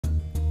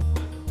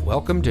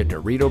Welcome to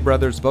Dirito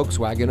Brothers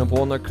Volkswagen of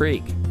Walnut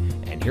Creek,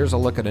 and here's a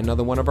look at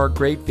another one of our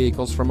great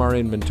vehicles from our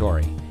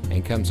inventory,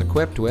 and comes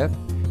equipped with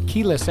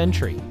keyless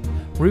entry,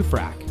 roof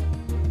rack,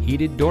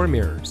 heated door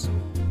mirrors,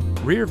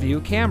 rear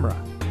view camera,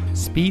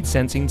 speed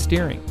sensing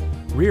steering,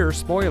 rear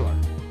spoiler,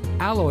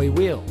 alloy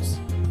wheels,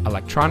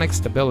 electronic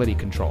stability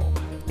control,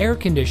 air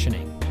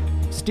conditioning,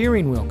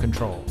 steering wheel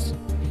controls,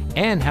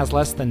 and has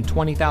less than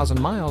 20,000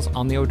 miles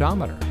on the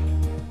odometer.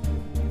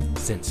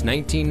 Since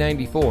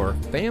 1994,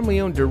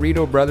 family-owned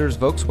Dirito Brothers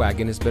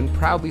Volkswagen has been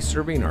proudly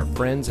serving our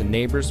friends and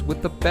neighbors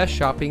with the best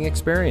shopping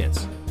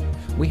experience.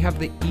 We have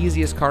the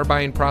easiest car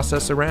buying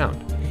process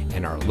around,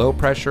 and our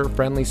low-pressure,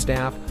 friendly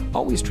staff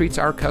always treats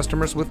our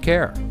customers with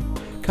care.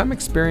 Come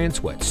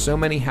experience what so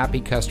many happy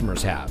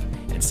customers have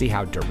and see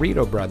how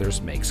Dirito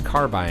Brothers makes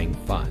car buying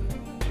fun.